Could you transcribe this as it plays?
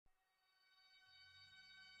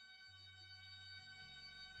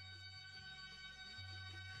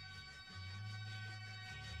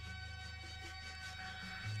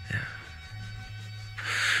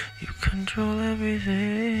control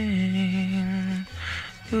everything.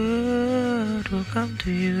 Good will come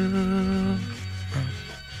to you.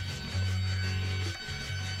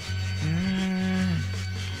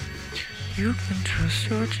 You can trust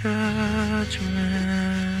your judgment.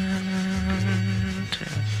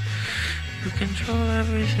 You control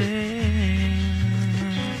everything.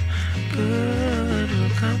 Good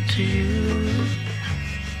will come to you.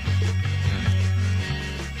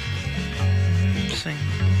 Sing.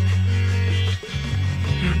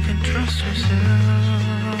 You can trust yourself.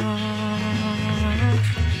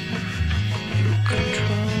 You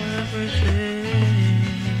control everything.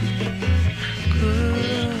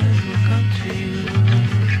 Good will come to you.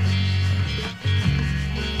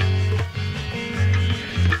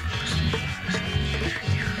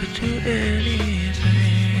 You could do anything,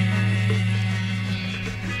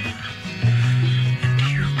 and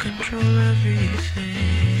you control everything.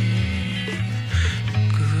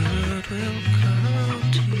 Good will come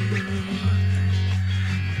to you.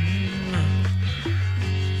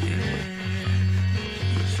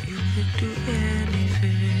 Yes, you could do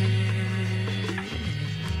anything,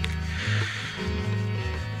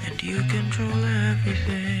 and you control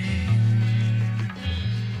everything.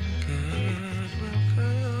 Good will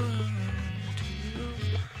come to you.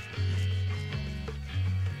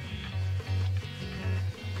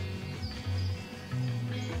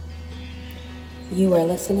 You are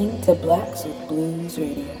listening to Blacks with Blues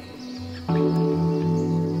Radio.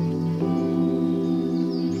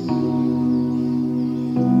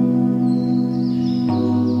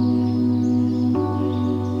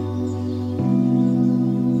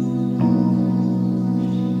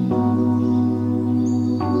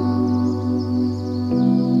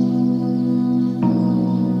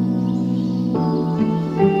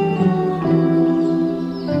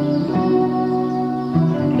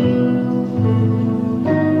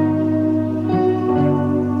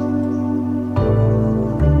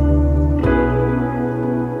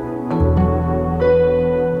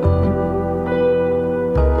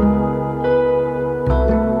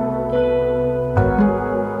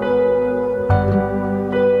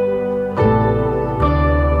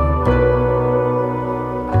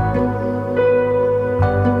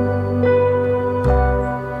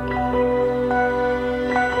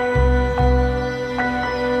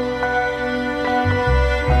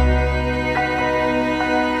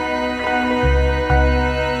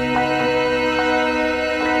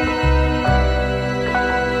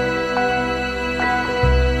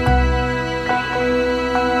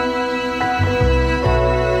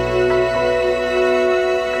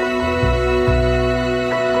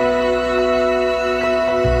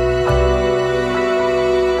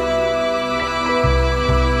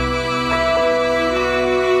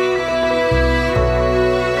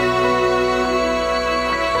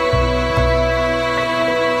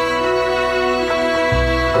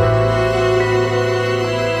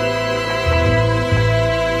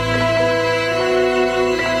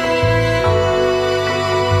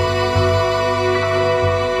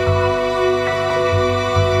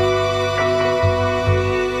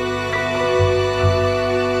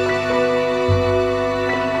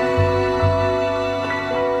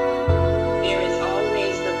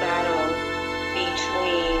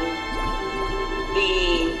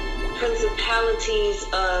 principalities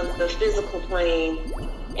of the physical plane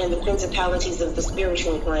and the principalities of the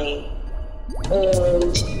spiritual plane.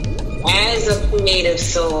 And as a creative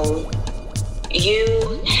soul,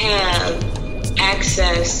 you have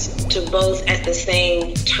access to both at the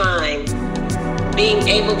same time. Being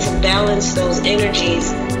able to balance those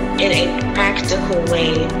energies in a practical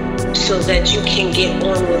way so that you can get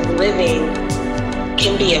on with living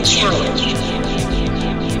can be a challenge.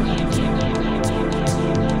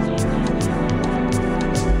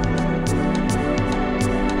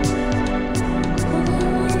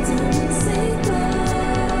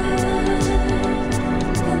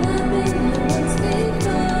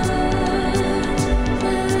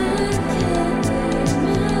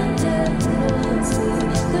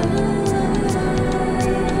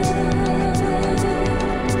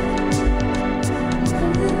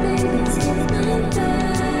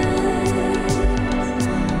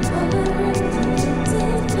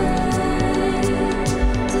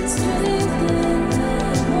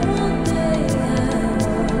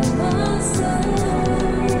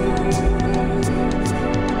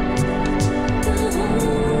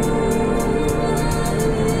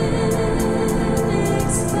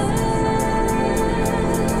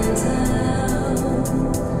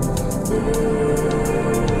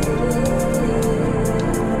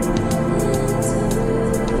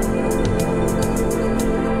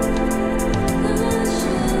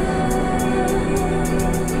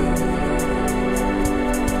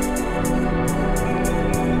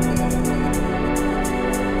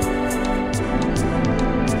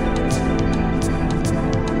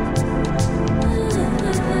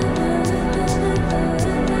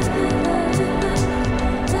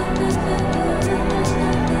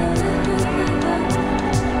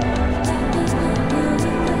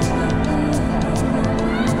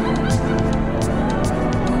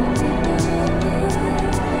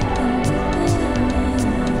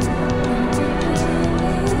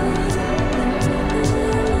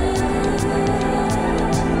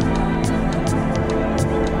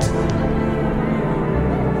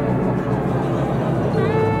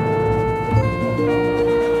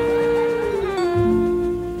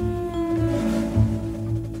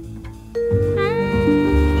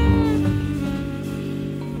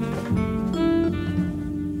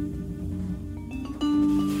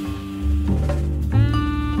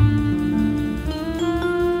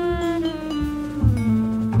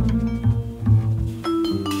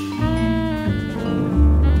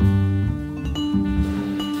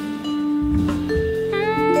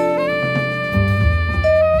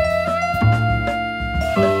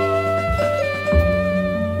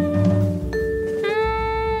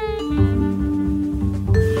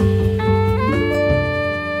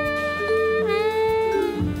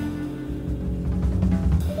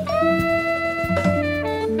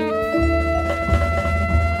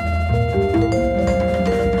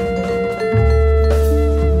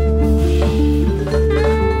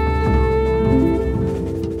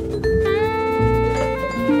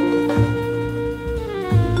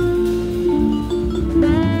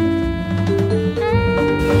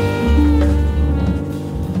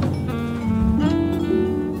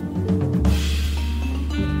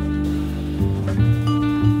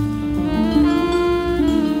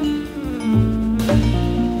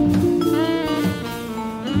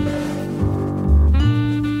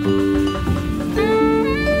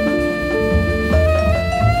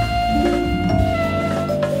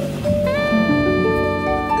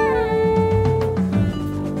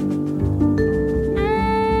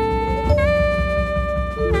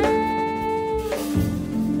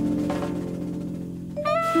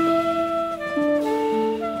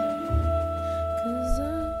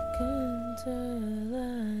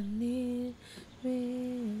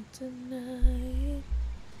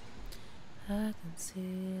 I can see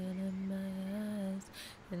it in my eyes,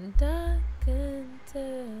 and I can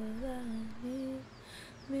tell I need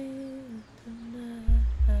me tonight.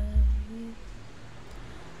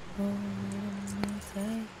 Hold me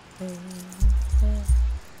tight, baby.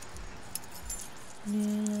 Need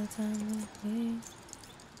a little time with me.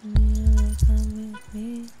 Need a little time with me.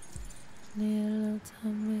 Need a little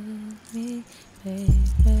time with me, baby.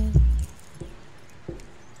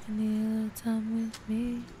 Need a little time with me.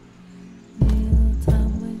 Need a little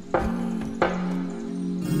time with me.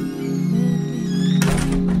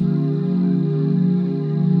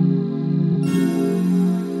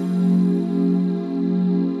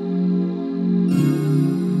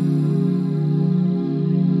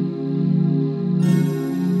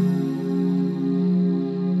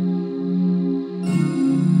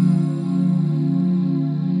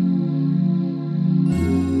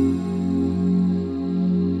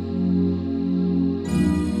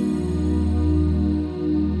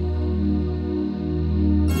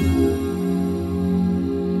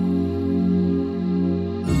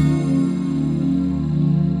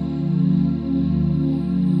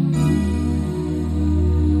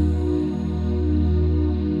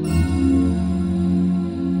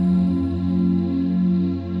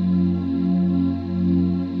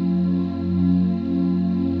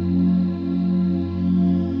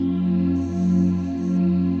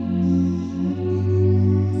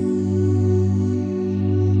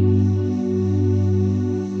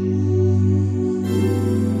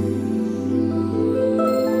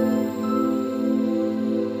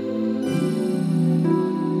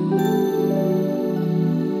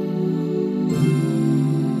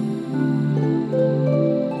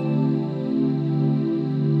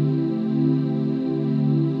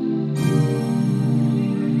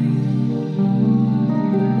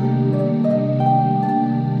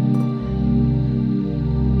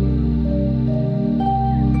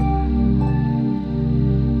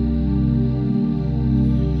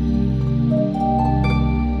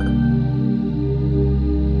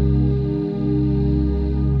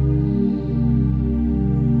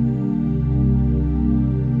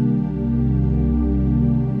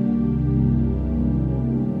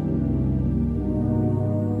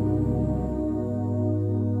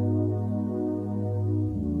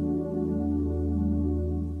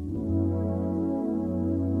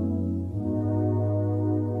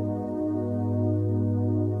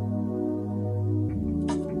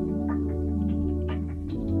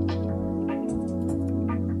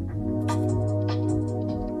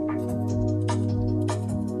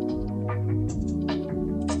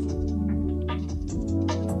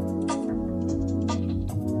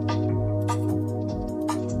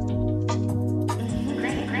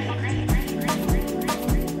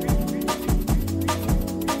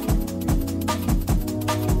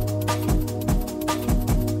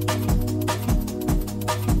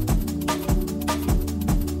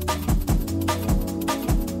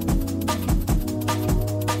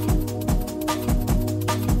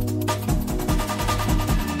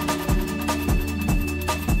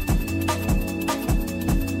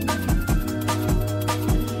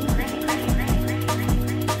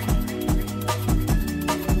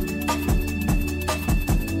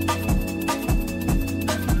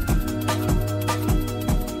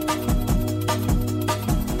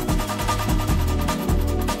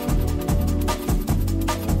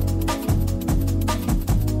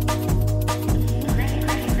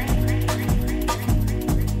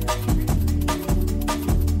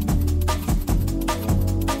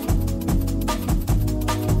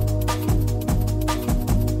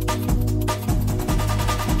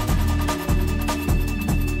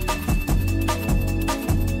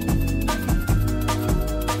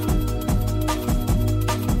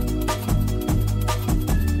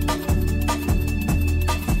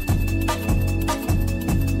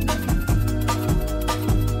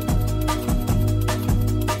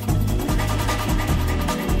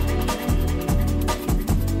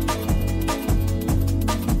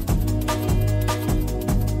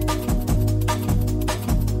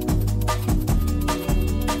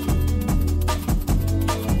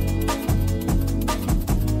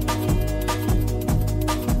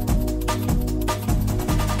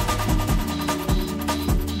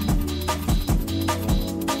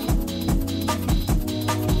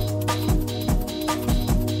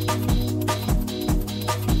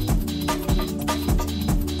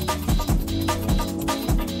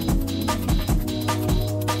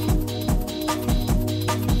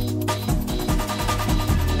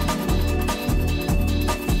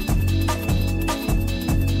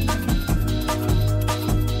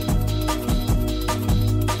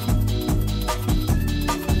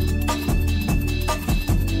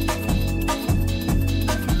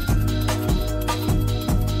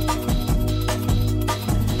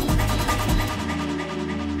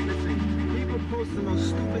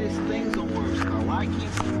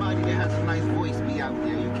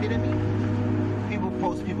 kidding me? People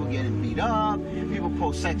post people getting beat up. People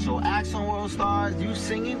post sexual acts on World Stars. You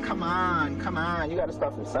singing? Come on. You gotta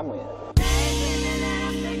start from somewhere.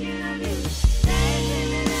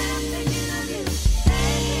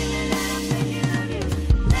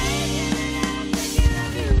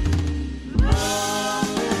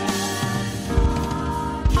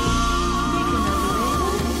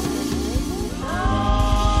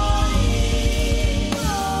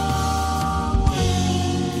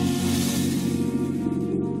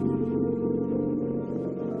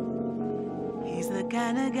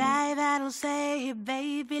 Kind of guy that'll say, hey,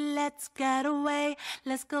 baby, let's get away.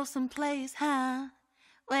 Let's go someplace, huh?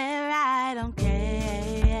 Where I don't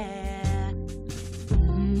care.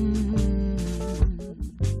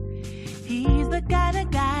 He's the kind of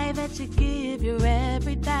guy that you give your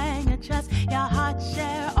everything and trust your heart,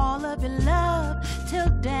 share all of your love till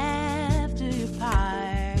death do you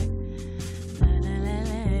part.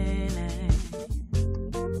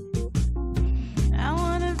 I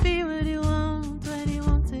wanna be what he wants when he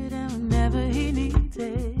wants it and whenever he needs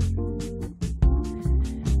it.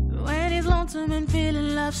 When he's lonesome and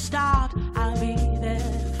feeling love starved, I'll be there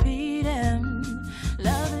to feed him.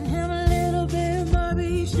 Loving him a little bit more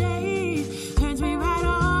each day turns me right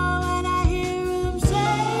on when I hear him say,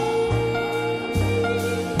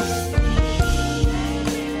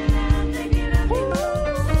 I'm thinking of you.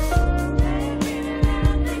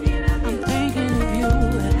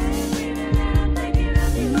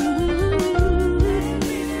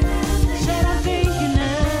 Said I'm thinking of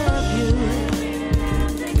you.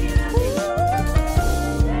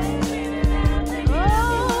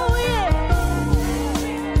 Oh yeah.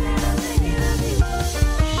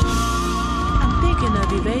 I'm thinking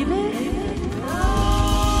of you, baby.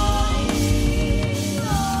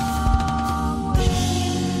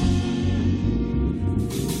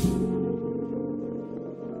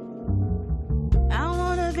 I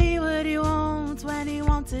wanna be what he wants when he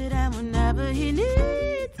wants it and whenever he needs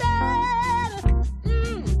it.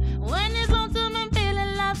 When he's lonesome and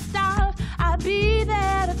feeling love starved, I'll be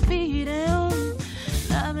there to feed him.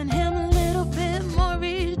 Loving him a little bit more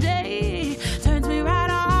each day turns me right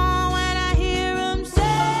on when I hear him say,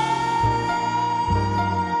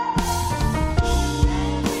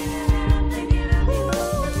 said I'm thinking of you.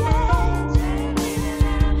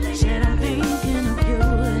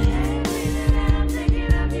 I'm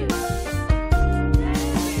thinking of you.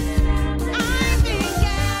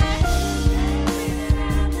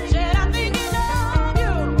 Said I'm thinking of you. Said I'm thinking.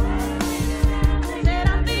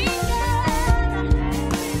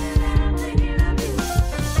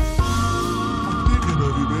 Thinking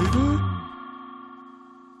of you, baby.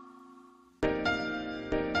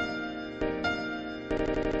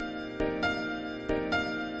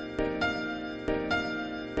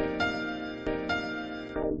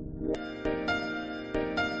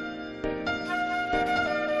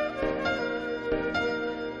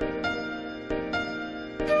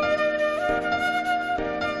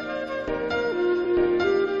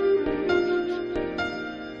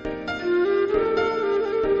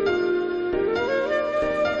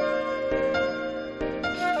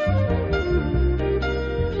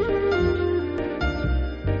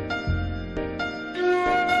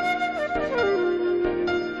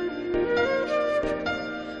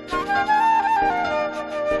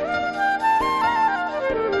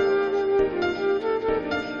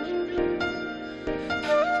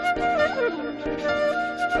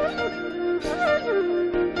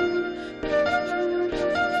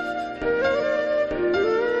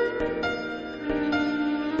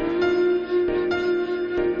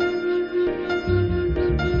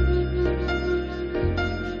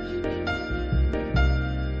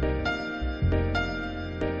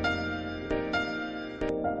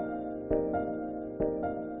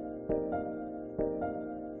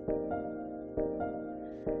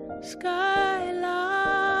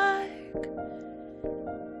 Skylark,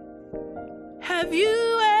 have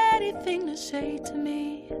you anything to say to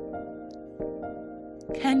me?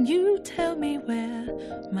 Can you tell me where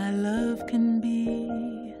my love can be?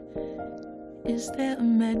 Is there a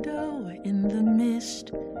meadow in the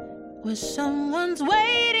mist where someone's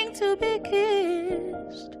waiting to be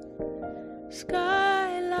kissed?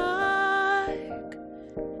 Skylark,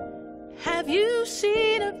 have you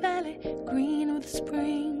seen a valley green with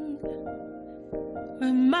spring,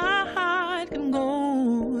 where my heart can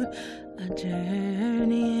go a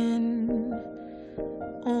journeying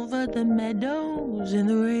over the meadows in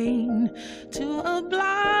the rain to a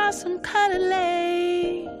blossom-colored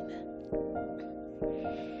lane?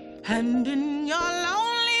 And in your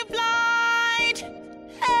lonely flight,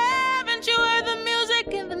 haven't you heard the music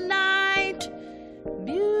in the night?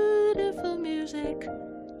 Beautiful. music,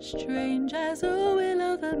 strange as a will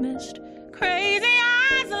of the mist, crazy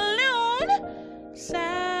as a loon,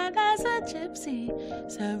 sad as a gypsy,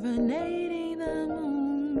 serenading the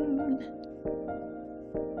moon.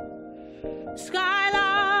 Skyline,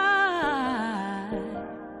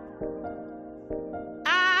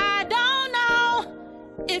 I don't know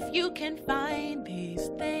if you can find these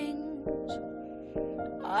things.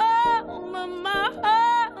 Oh, my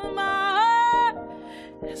heart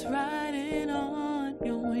is riding on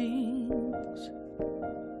your wings.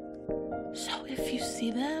 So if you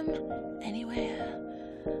see them anywhere,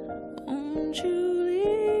 won't you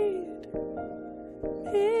lead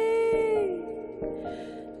me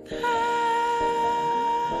there?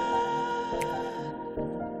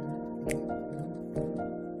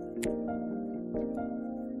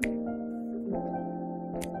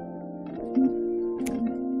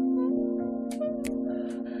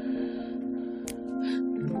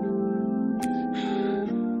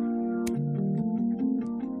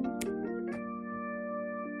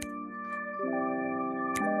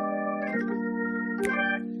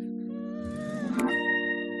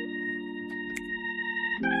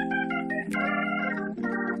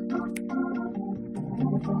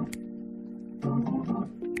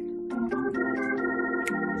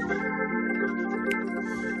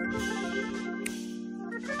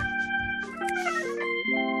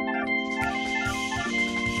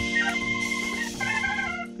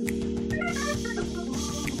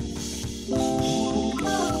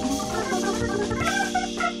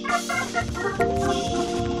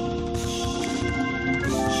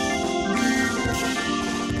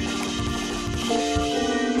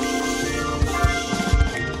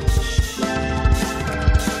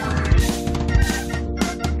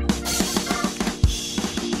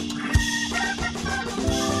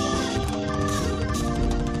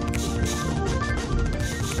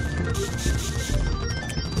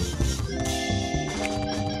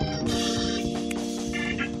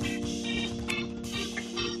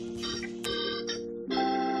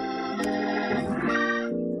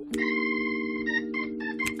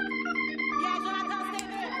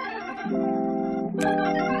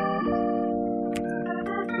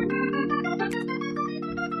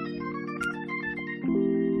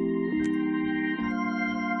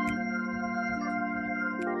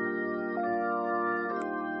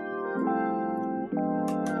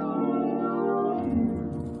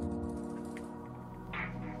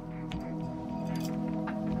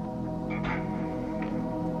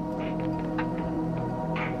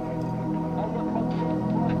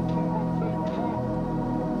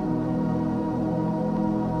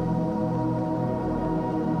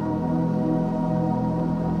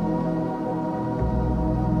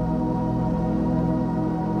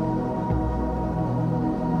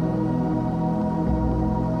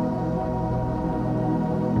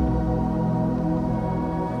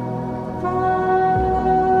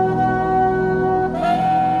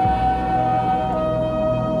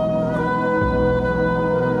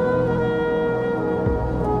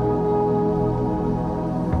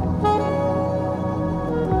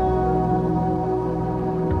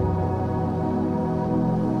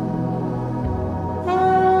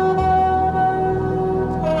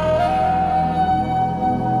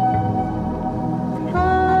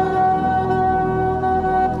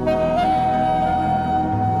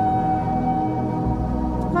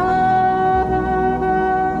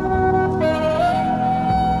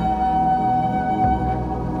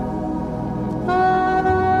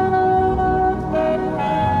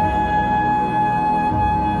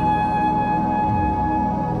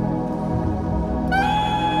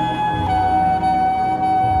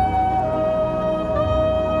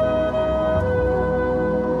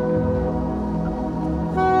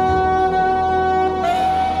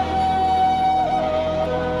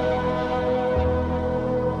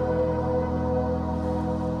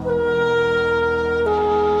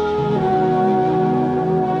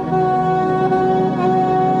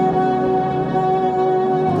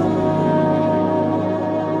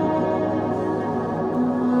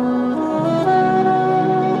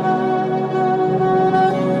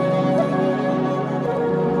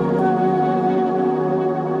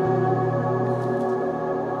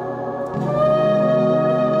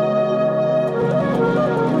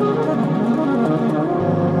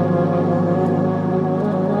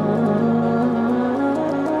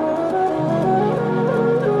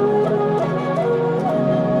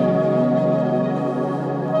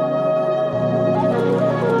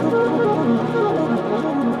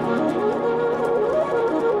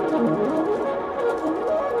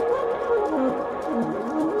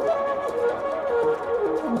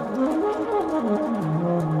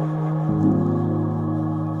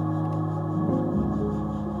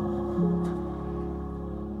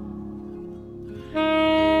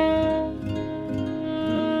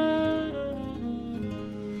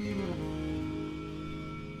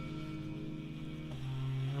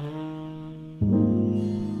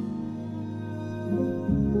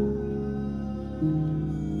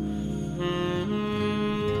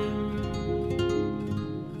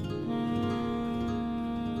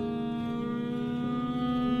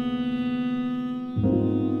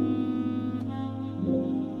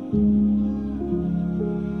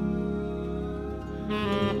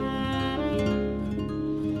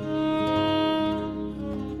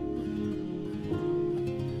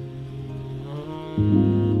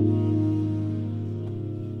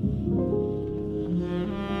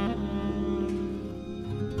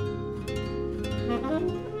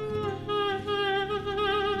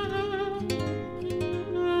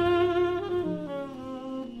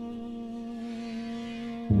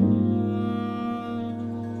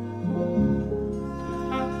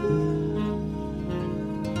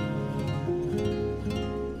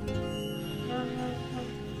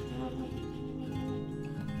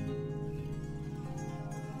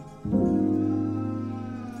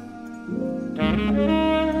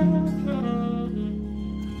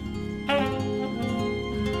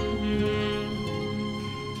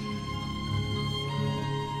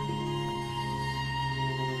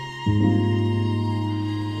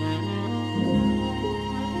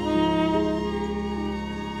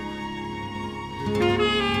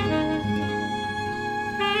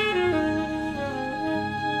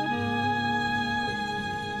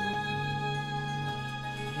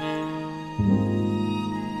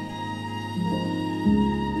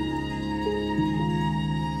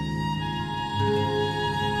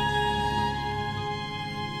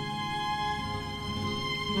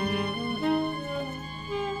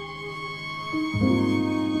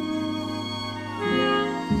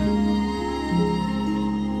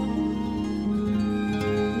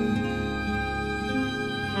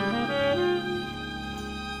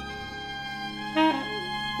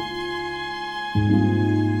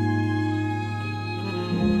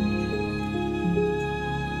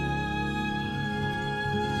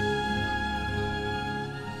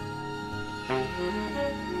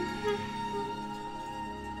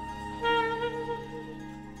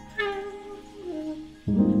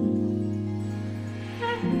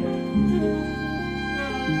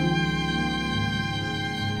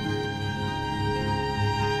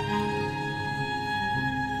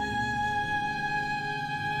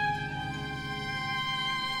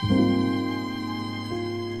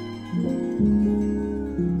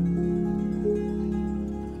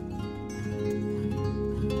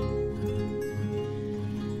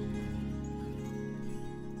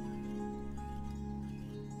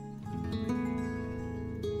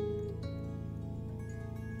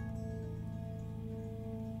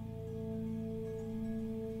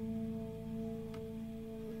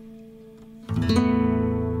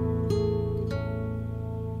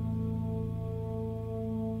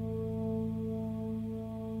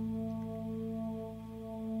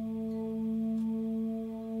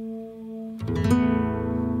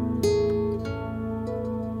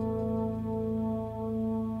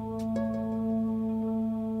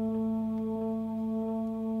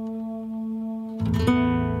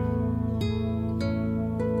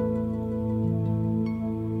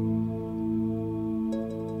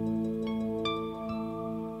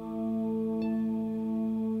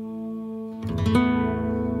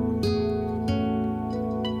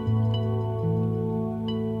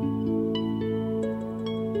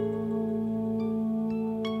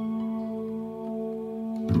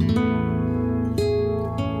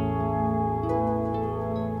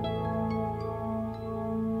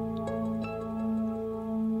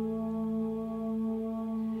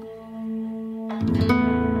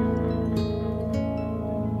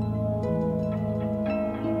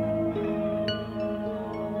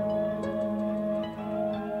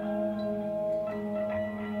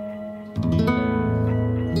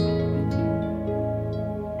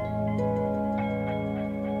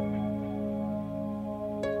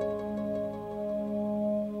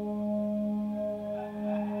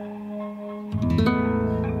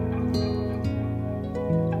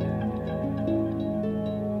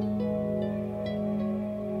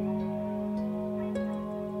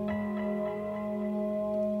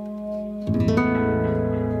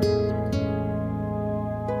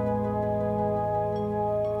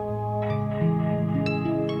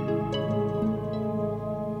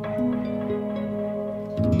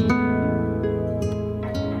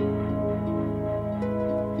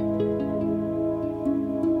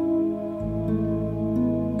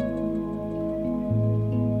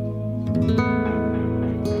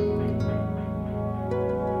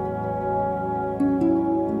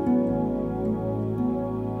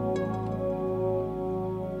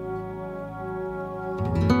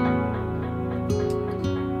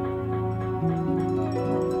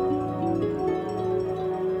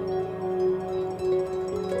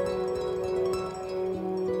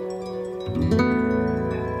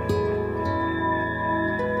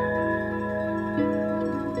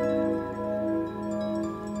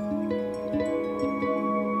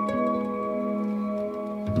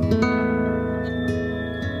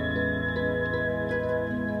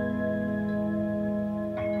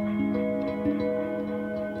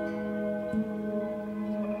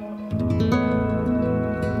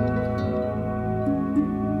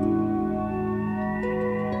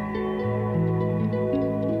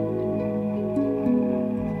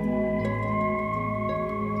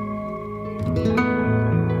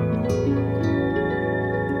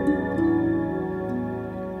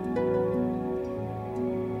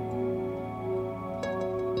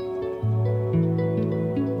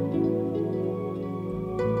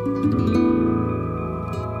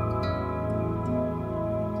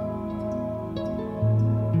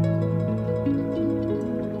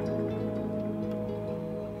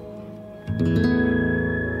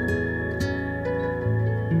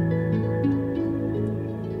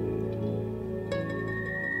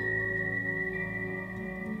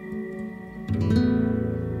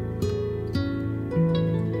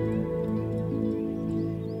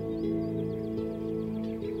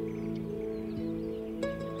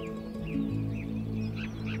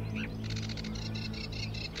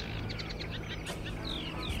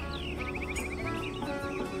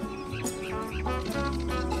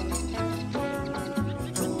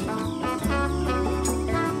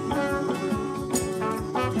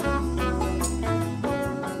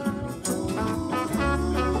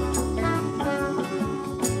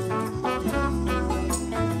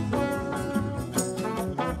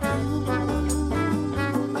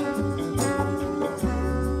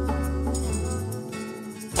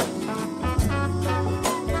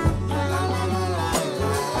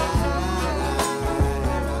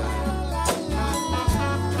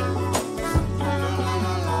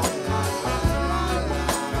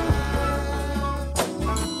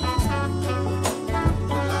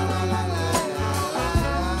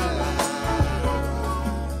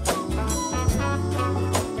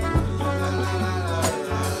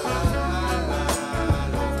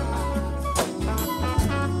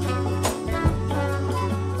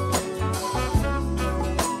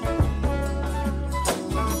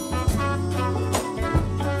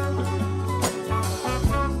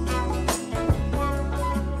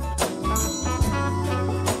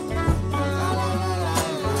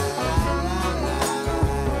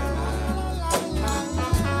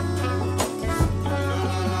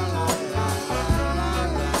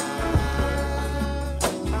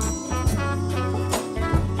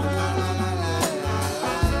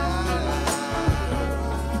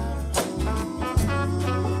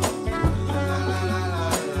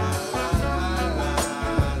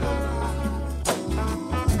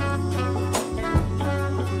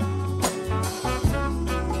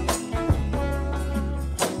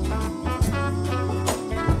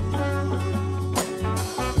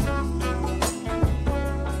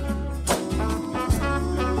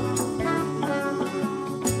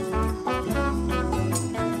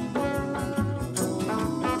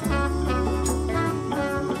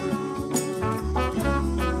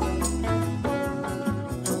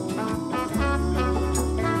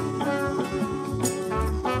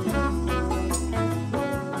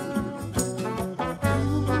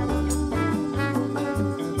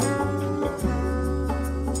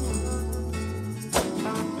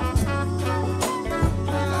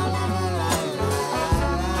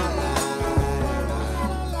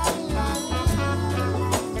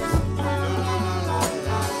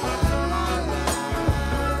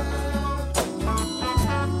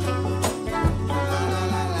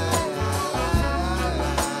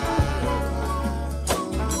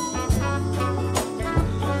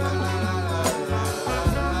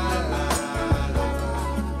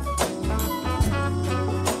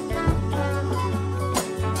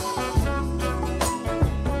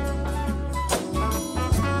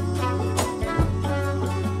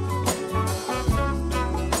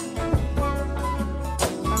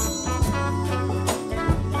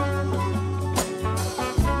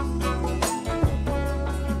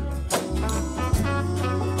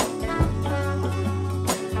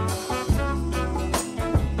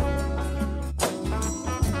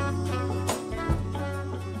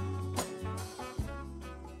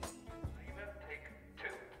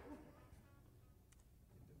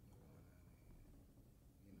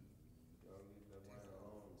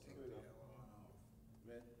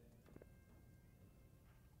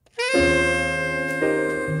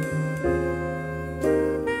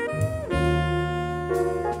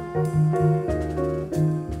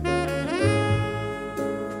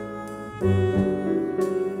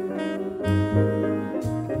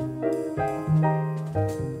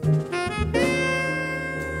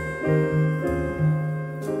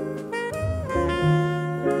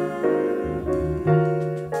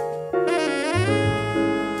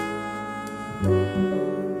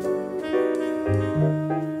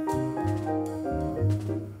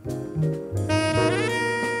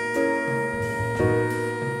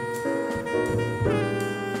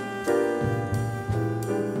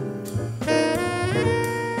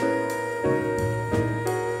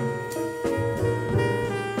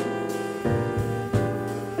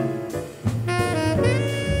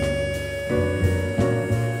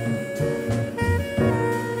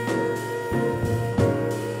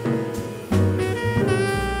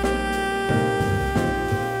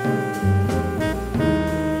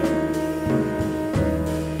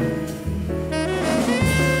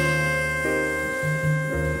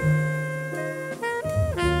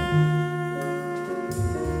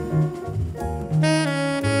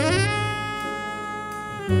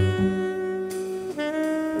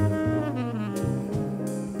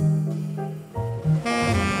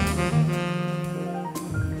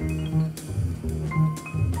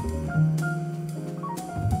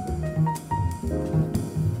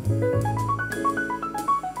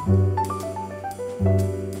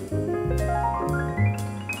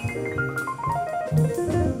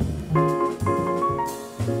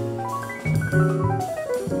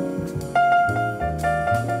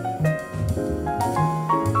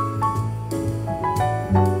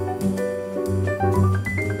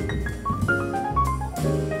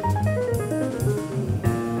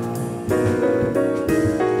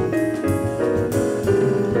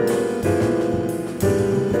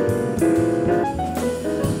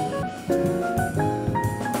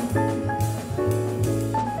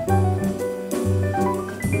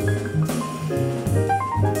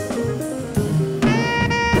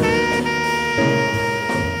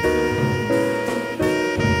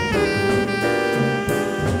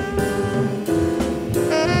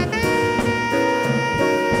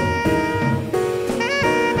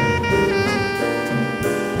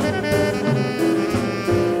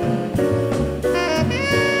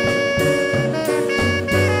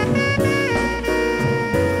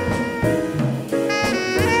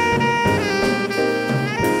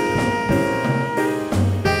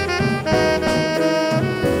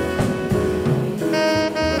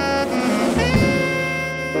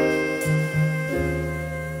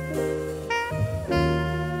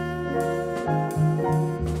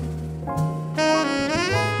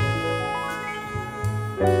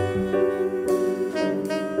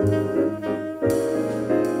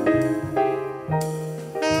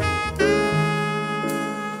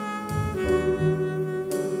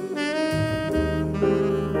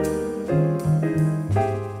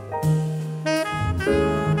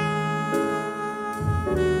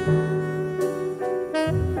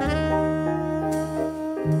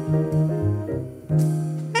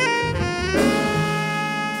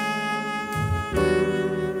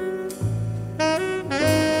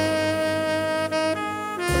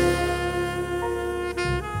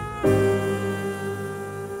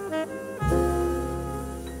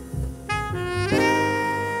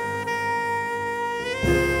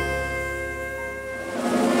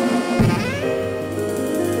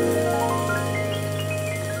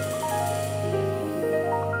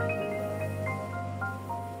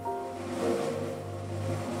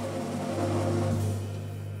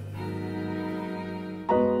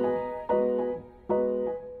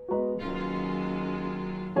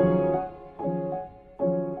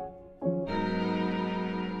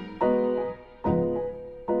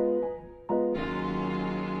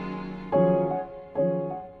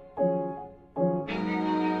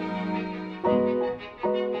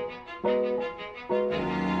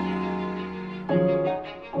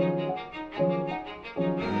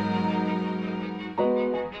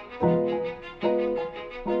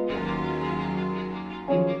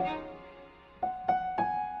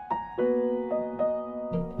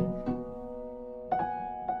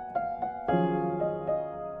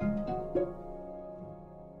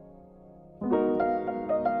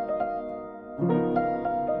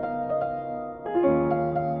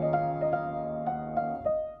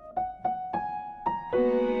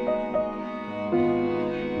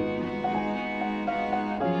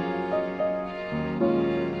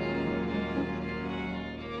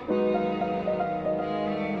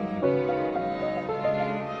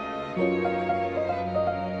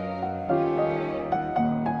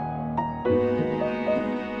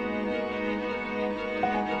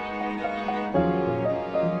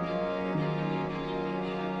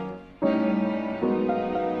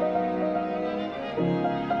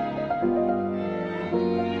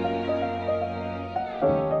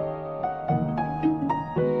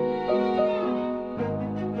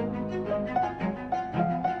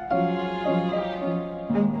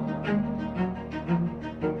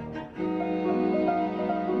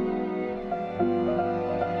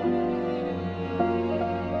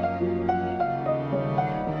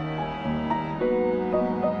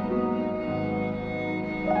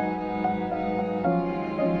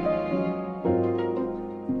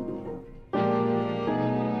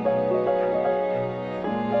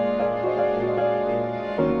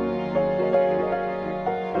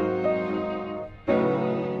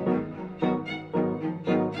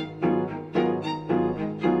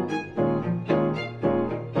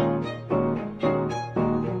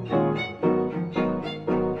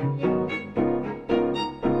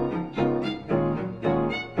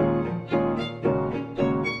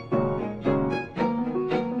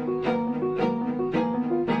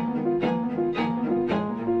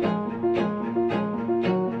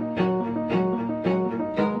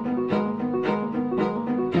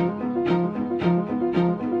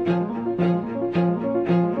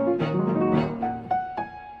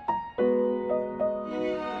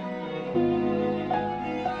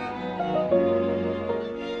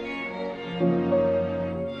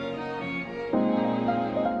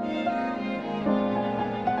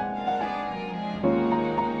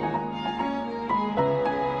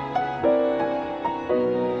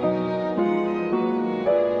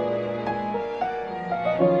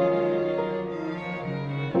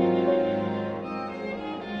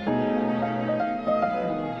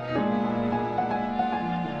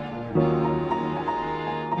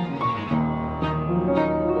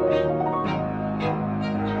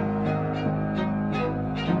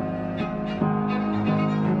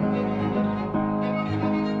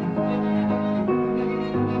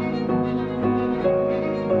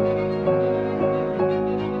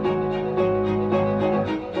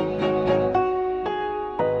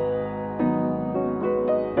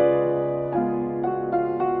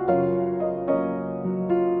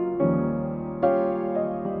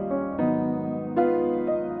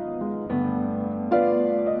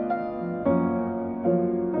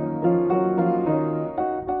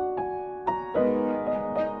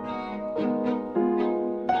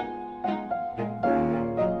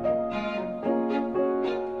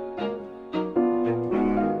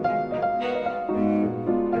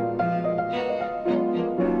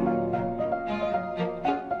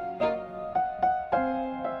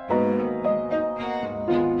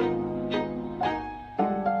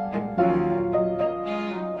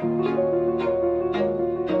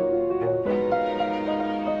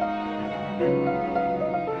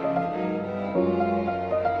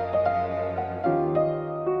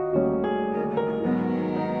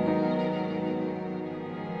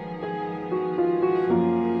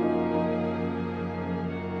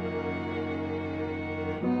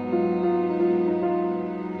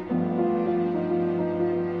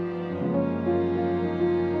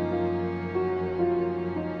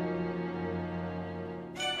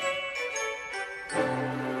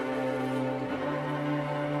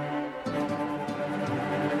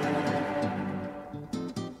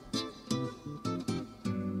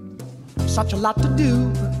 Such a lot to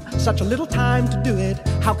do, such a little time to do it.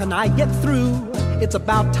 How can I get through? It's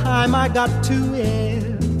about time I got to it.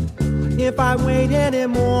 If I wait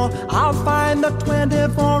anymore, I'll find that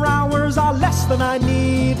 24 hours are less than I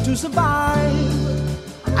need to survive.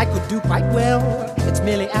 I could do quite well, it's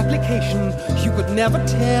merely application. You could never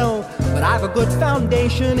tell, but I've a good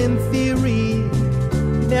foundation in theory.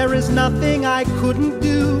 There is nothing I couldn't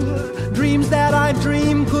do. Dreams that I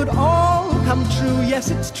dream could all come true. Yes,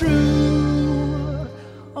 it's true.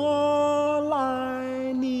 All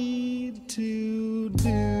I need to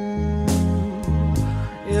do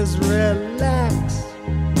is relax.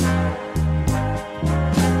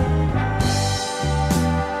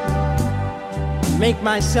 Make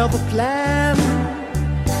myself a plan.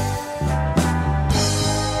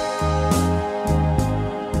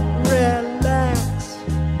 Relax.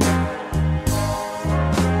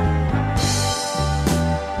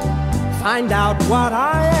 Find out what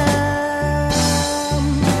I am.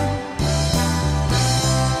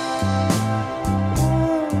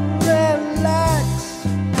 Relax.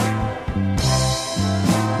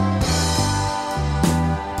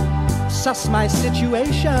 Suss my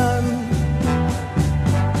situation.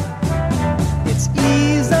 It's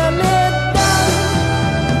easily done.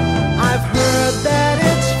 I've heard that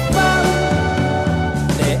it's fun.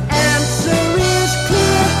 The answer is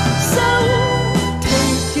clear, so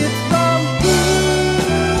take it from here.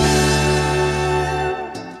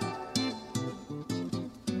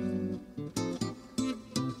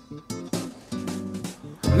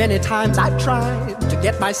 Many times I've tried to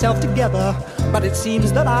get myself together, but it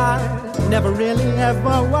seems that I never really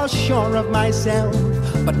ever was sure of myself.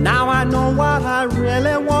 But now I know what I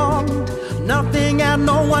really want. Nothing and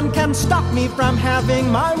no one can stop me from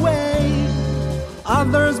having my way.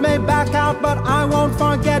 Others may back out, but I won't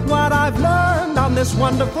forget what I've learned on this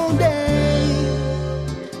wonderful day.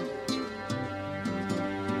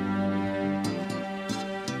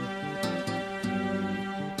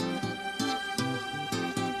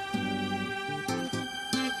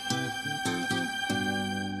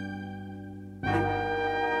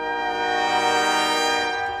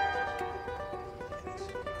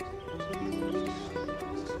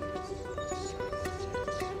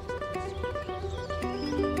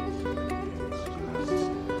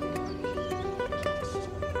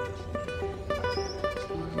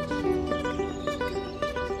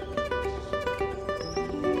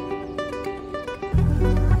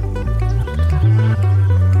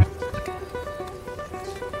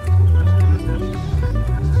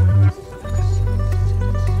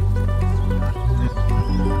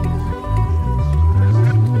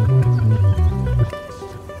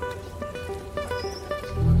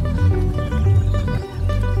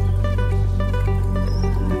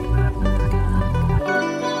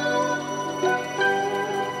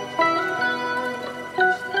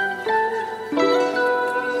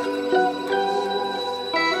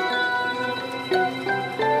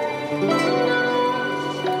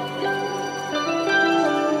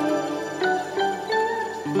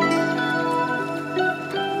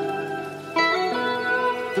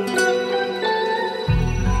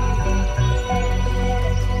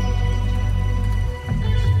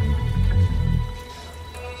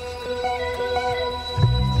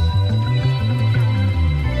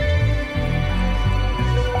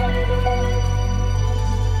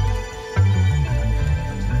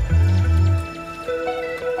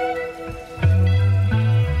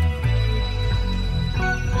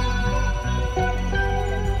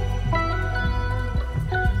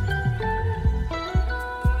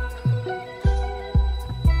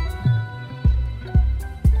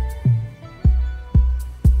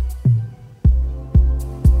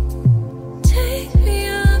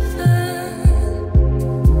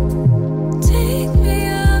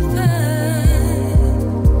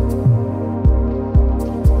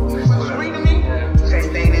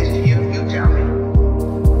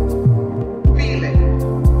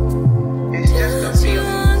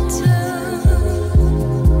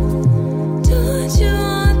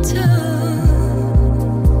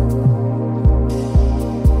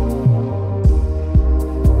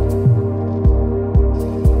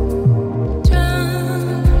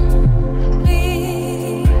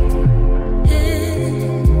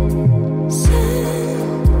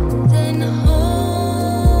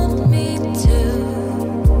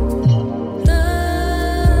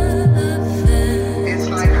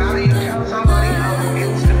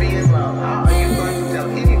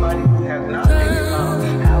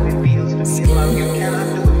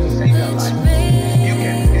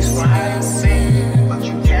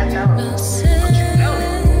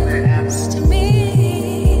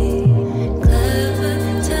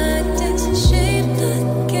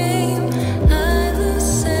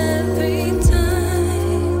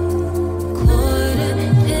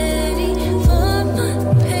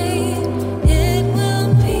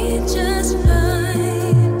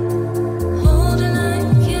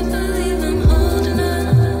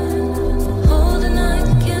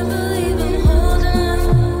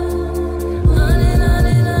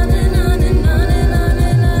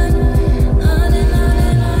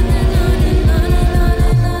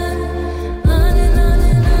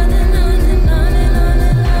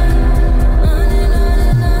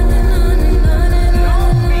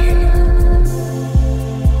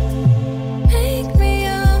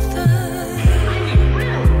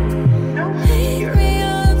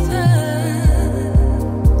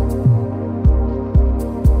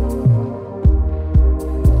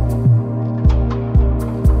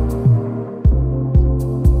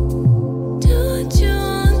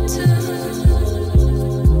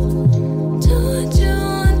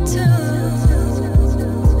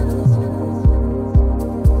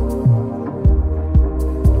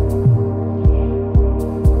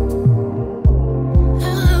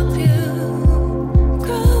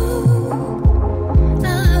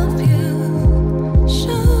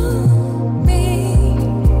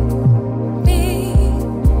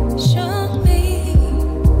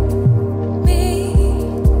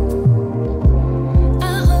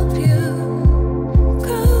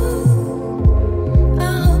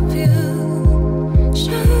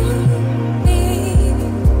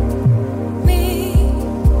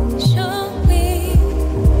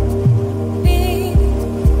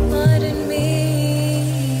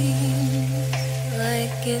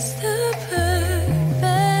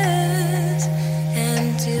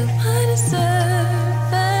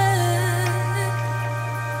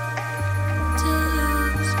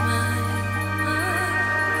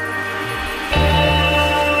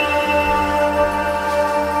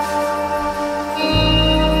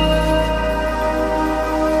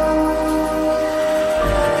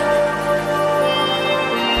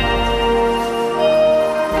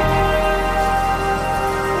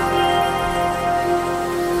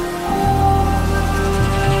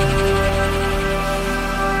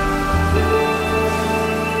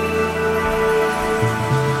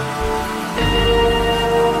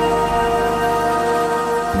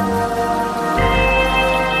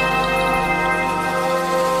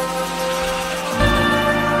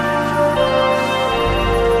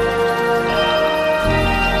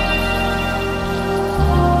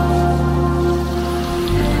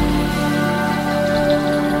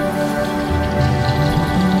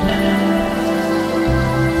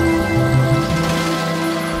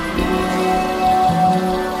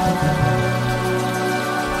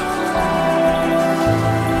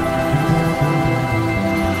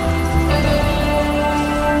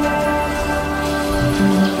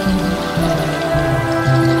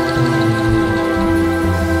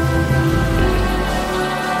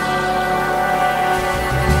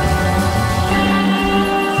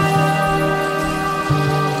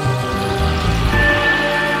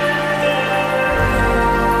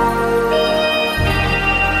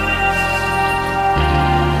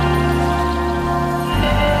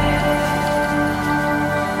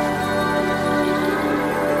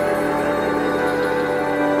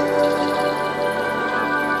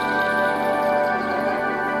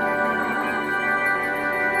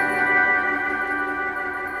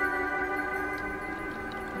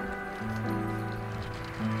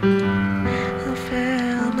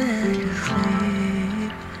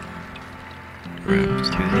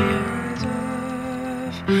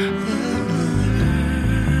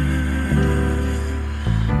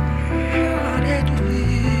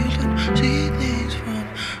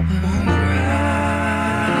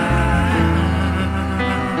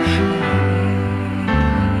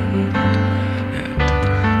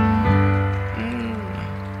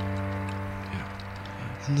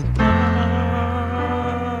 in the barn.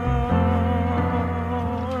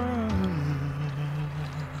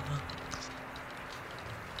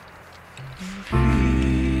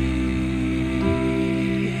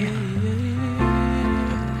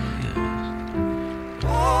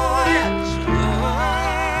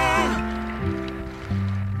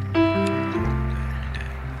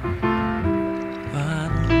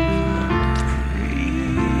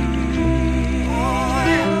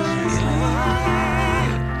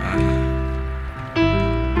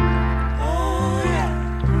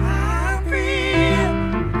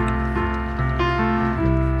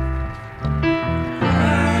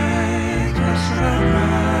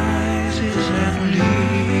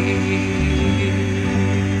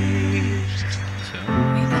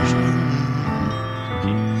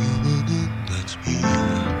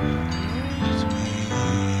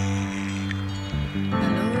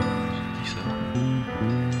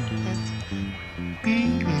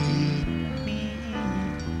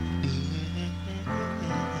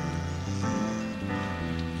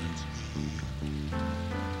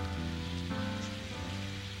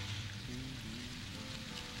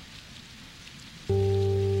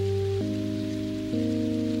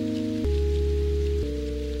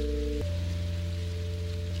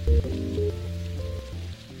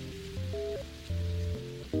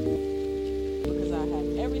 Because I had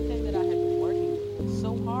everything that I had been working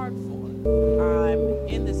so hard for. I'm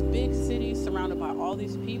in this big city surrounded by all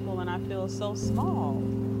these people, and I feel so small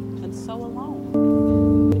and so alone.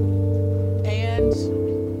 And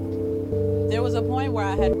there was a point where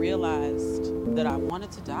I had realized that I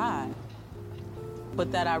wanted to die,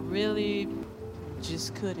 but that I really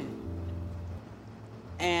just couldn't.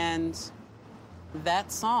 And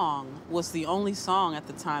that song was the only song at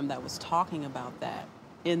the time that was talking about that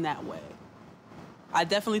in that way. I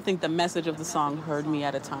definitely think the message of the song heard me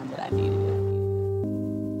at a time that I needed it.